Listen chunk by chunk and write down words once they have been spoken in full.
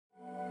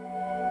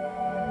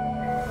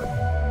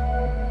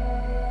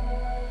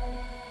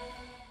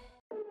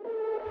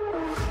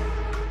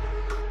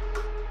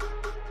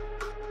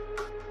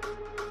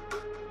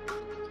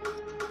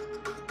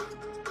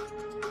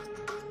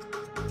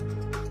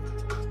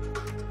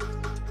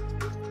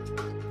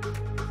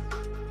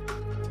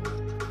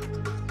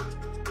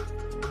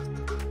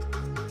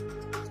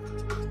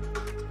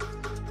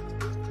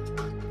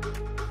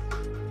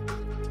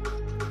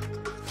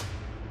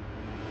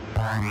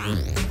And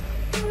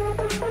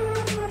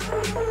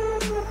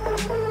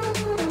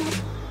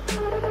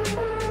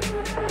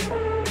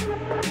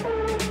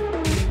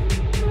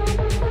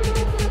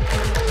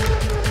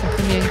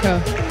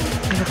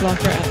the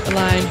blocker at the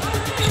line.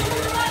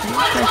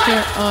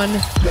 Pressure on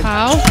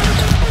Howe.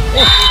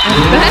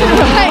 And Van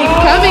Ryk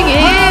coming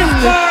in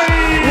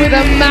with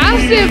a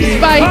massive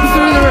spike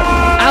through the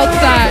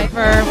outside.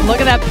 Look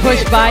at that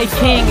push by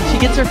King. She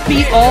gets her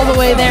feet all the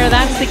way there.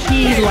 That's the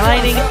key,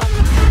 lining.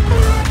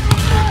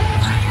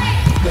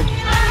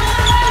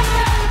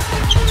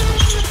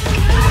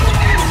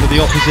 To the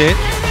opposite.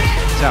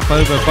 Tap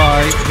over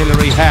by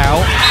Hillary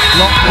Howe.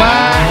 Block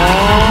back.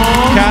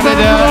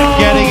 Canada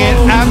getting it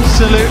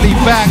absolutely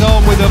bang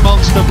on with a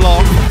monster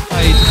block.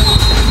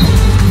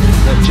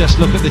 But just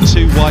look at the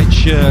two white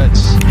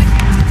shirts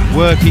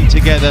working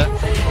together.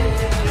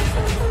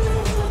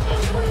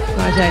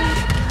 Project.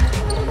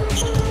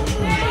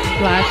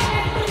 Flash.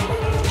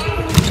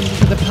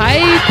 To the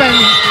pipe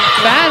and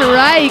Van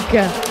Ryk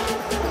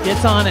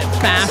Gets on it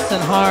fast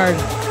and hard.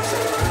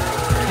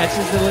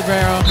 Catches the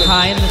libero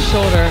high in the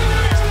shoulder.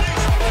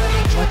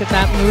 Look at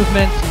that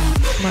movement.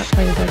 Smart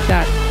plays like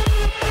that.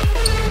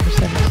 Number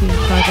 17,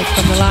 Project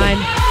from the line.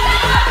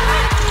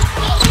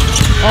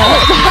 Oh,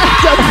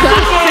 that's a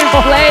massive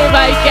play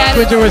by Kiera.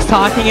 Bridger was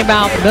talking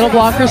about the middle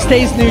blocker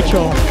stays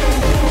neutral.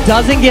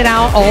 Doesn't get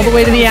out all the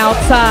way to the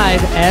outside.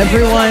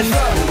 Everyone's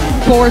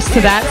forced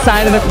to that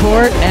side of the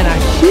court, and a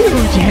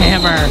huge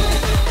hammer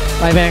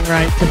by Van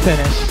Ryk to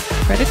finish.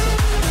 Credit.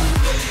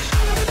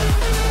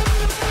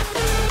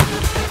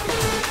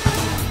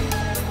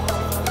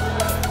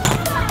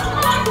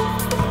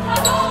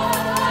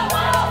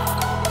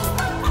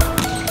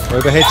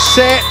 Overhead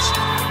set.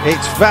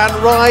 It's Van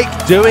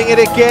Ryk doing it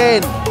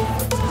again.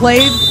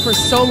 Played for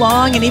so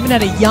long and even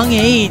at a young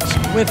age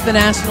with the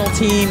national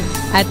team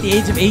at the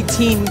age of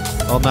 18.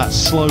 On that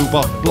slow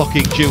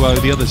blocking duo,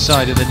 the other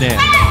side of the net.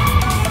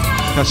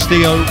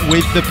 Castillo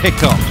with the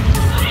pickup.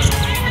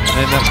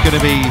 And that's going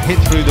to be hit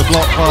through the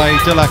block by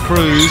De La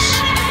Cruz.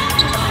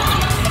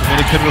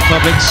 Dominican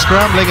Republic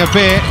scrambling a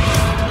bit.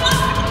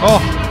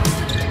 Oh,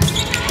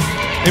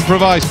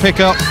 improvised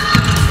pickup.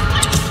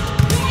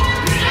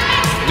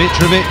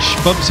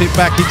 Mitrovic bumps it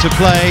back into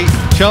play.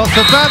 Chance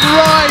for Van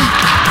Ryk.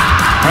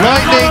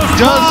 Lightning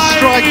does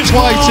strike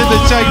twice in the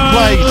same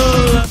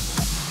place.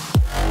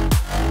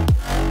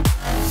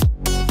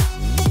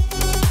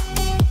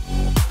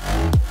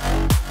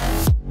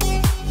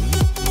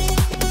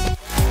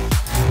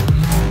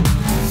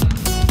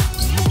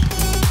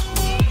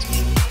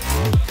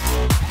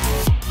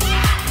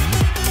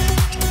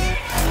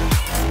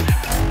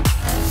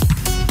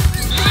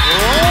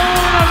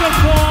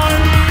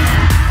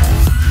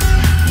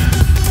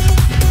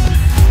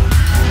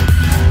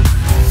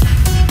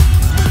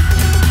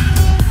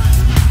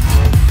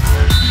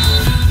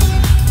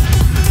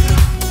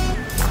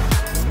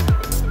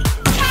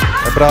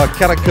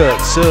 Karakurt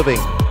serving.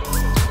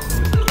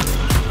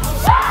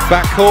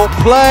 Backcourt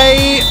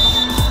play.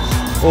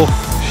 Oh,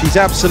 she's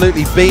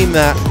absolutely beamed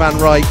that, Van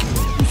Ryk.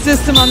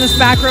 System on this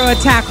back row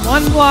attack.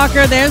 One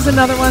blocker, there's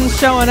another one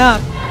showing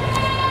up.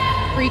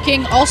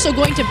 King also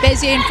going to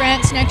Béziers in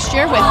France next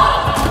year with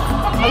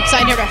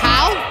outside hitter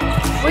Howe.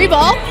 Free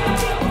ball.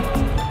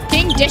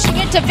 King dishing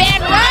it to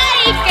Van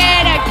Ryk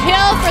and a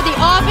kill for the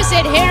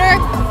opposite hitter.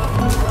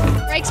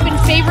 Ryk's been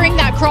favoring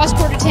that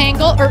cross-court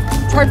angle, or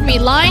pardon me,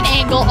 line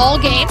angle all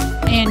game.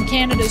 And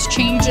Canada's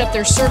changed up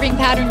their serving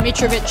pattern.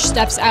 Mitrovic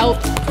steps out.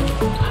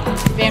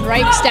 Van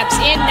Ryk steps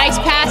in. Nice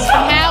pass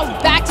from Howe.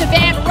 Back to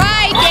Van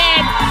Ryk.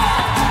 And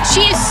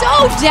she is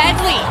so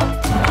deadly.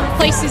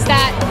 Places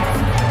that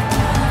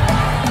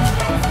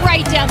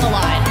right down the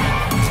line.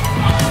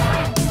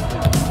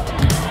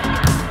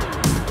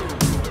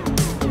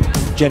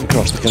 Jen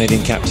Cross, the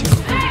Canadian captain.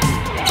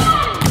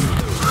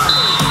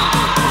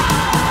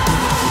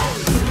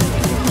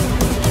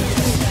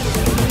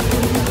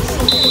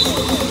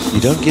 You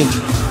don't give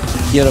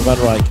Kiera Van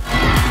Ryk.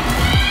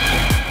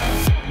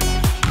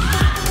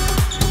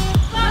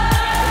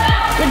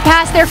 Good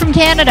pass there from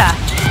Canada.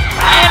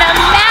 And a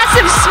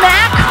massive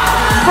smack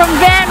from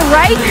Van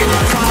Ryk.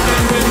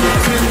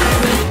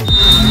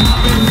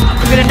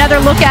 Get another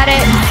look at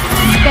it.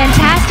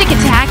 Fantastic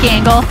attack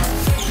angle.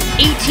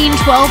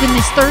 18-12 in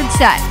this third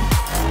set.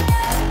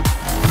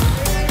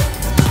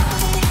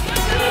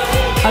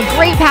 A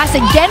great pass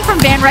again from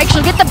Van Ryk.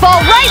 She'll get the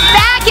ball right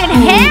back and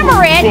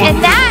hammer it,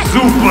 and that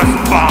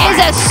is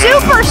a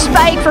super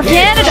spike for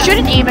Canada.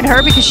 Shouldn't aim at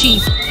her because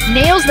she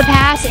nails the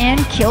pass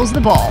and kills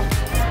the ball.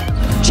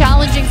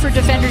 Challenging for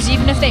defenders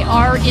even if they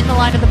are in the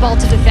line of the ball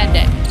to defend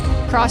it.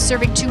 Cross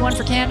serving 2-1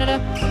 for Canada.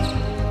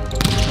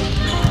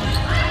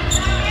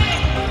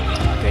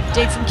 Good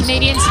dig from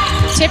Canadians.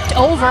 Tipped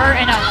over,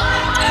 and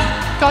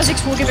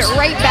Kazakhs will give it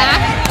right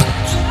back.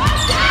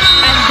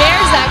 And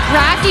there's that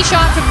crafty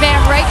shot from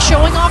Van Ryk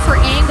showing off her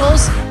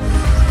angles.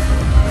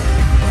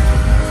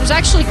 There's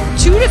actually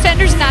two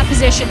defenders in that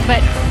position,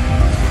 but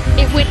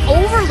it went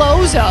over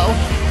Lozo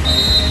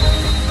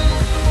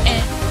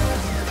and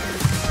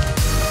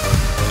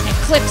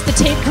clips the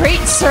tape.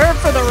 Great serve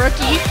for the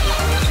rookie.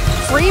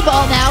 free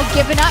ball now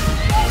given up.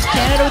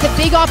 Canada with a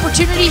big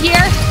opportunity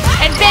here.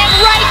 And Van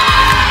Ryk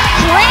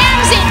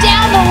crams it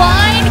down the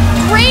line.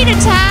 Great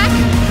attack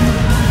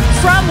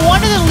from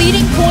one of the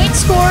leading point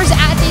scorers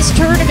at this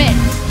tournament.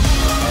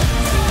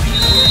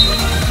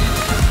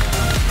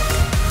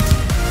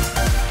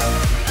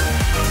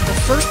 The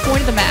first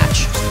point of the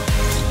match.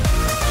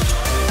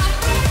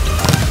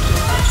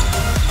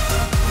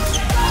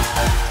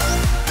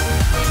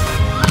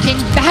 King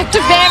back to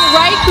Van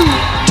Ryk, who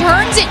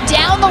turns it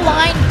down the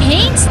line,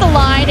 paints the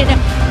line, and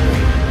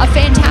a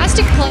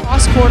fantastic play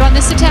cross court on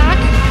this attack.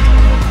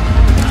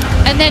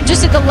 And then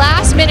just at the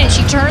last minute,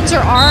 she turns her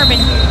arm and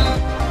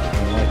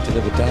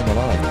delivered down the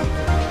line.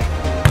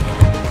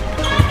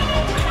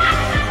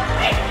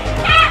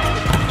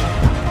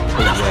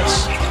 Oh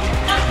yes,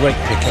 great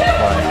pickup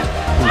by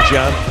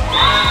Ujan.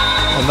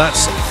 And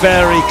that's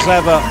very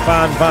clever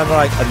Van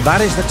Ryk. And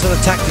that is the sort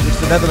of tactic which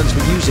the Netherlands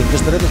were using,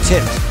 just a little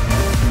tip.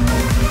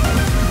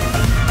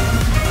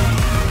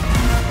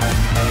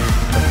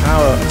 The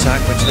power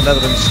attack which the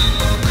Netherlands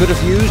could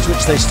have used,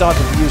 which they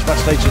started to use much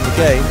later in the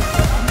game.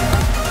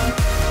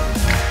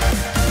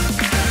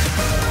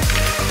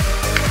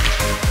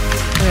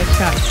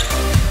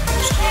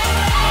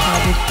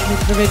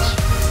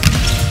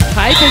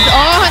 Pipe is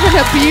on and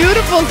a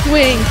beautiful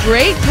swing.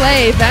 Great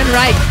play. Van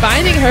Ryk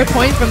finding her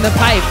point from the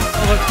pipe.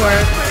 Full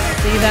court.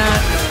 See that?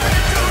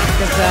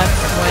 Because that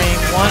swing.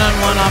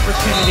 One-on-one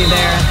opportunity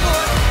there.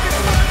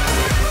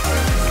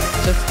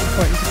 Just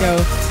important to go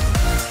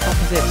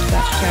opposite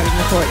that crowd in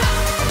the court.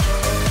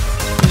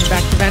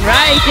 Back to Van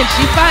Ryk, and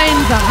she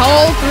finds a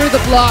hole through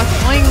the block.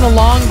 Playing the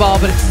long ball,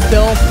 but it's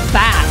still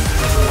fast.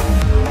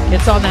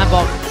 It's on that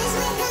ball.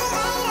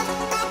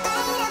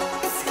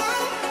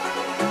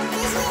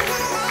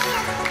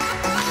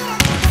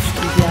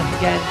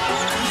 Again,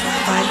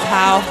 finds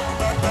Howe.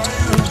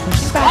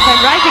 Pushes back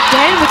Van Ryk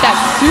again with that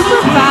super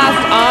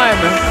fast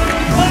arm.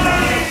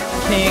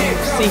 King,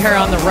 see her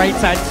on the right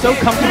side, so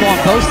comfortable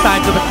on both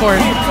sides of the court.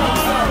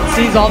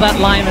 Sees all that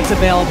line that's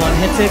available and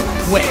hits it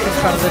quick in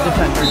front of the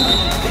defender.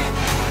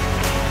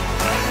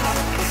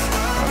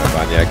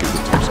 Van Ryk is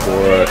the top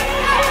scorer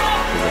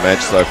in the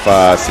match so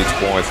far, 6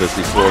 points as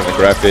we saw in the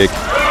graphic.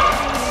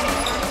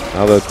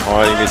 Another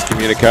tiny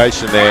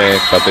miscommunication there,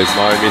 but there's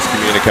no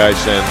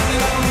miscommunication.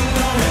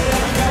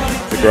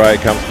 Gray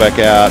comes back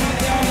out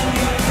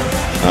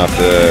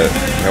after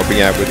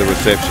helping out with the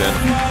reception.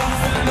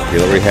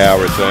 Hilary Howe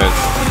returns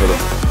for the...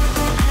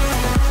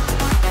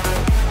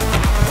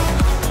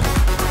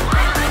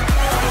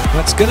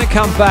 That's going to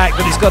come back,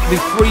 but it's got to be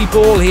free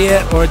ball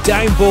here or a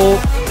down ball,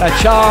 a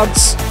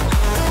chance.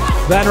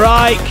 Van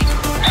Ryk,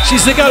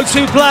 she's the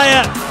go-to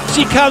player.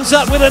 She comes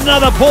up with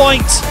another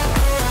point.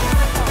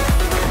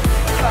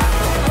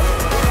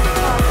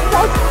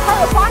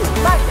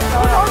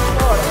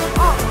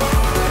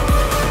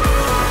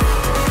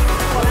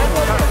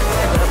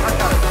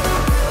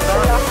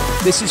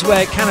 This is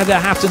where Canada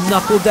have to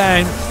knuckle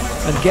down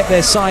and get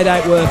their side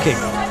out working.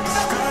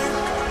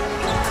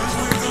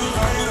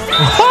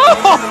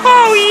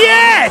 Oh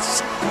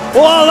yes!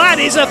 Well, that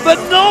is a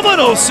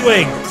phenomenal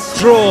swing.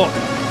 Draw.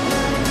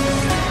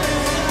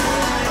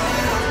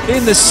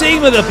 In the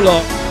seam of the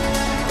block.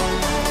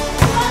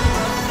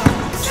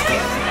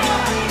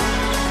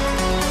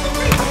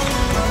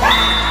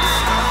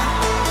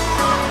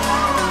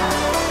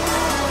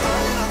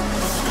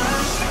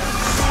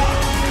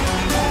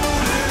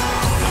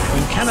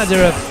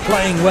 Canada are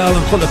playing well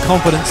and full of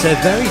confidence. They're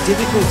very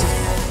difficult.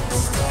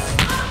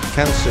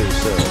 Kansu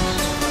serves.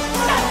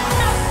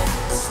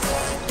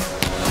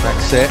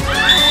 Back set.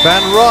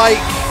 Van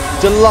Ryk,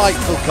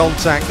 delightful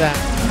contact there.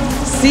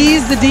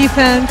 Sees the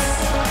defense,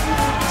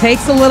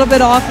 takes a little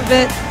bit off of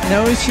it,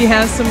 knows she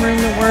has some room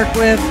to work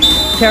with.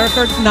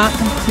 Kiera not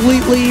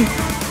completely.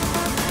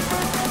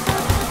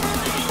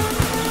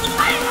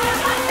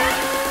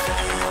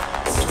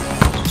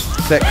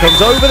 Set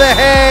comes over the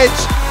head.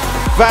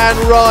 Van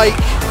Ryk,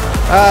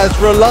 as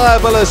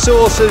reliable a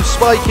source of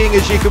spiking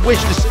as you could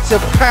wish to see. It's a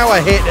power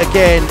hit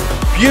again,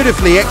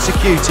 beautifully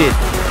executed,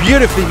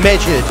 beautifully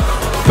measured.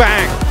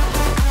 Bang!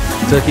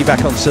 Turkey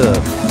back on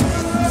serve.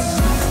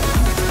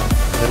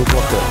 Middle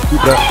blocker,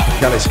 Kubra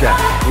Kaliska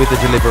with the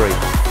delivery.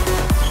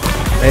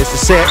 There's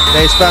the set,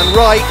 there's Van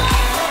Ryk.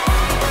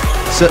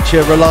 Such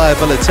a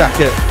reliable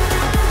attacker,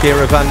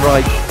 Kiera Van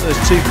Ryk.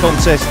 There's 2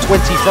 contests,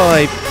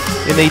 25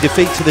 in the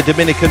defeat to the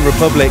Dominican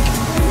Republic.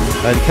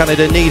 And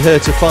Canada need her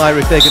to fire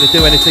if they're going to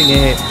do anything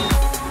here.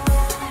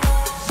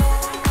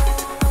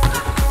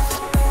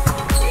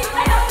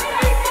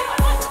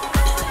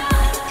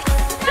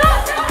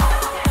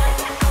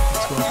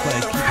 That's one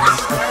play, keeping it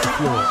off the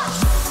floor.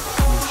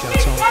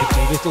 Chaton could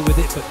do little with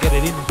it, but get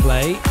it in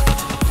play.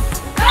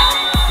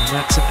 And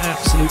that's an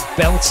absolute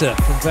belter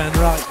from Van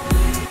Ryk.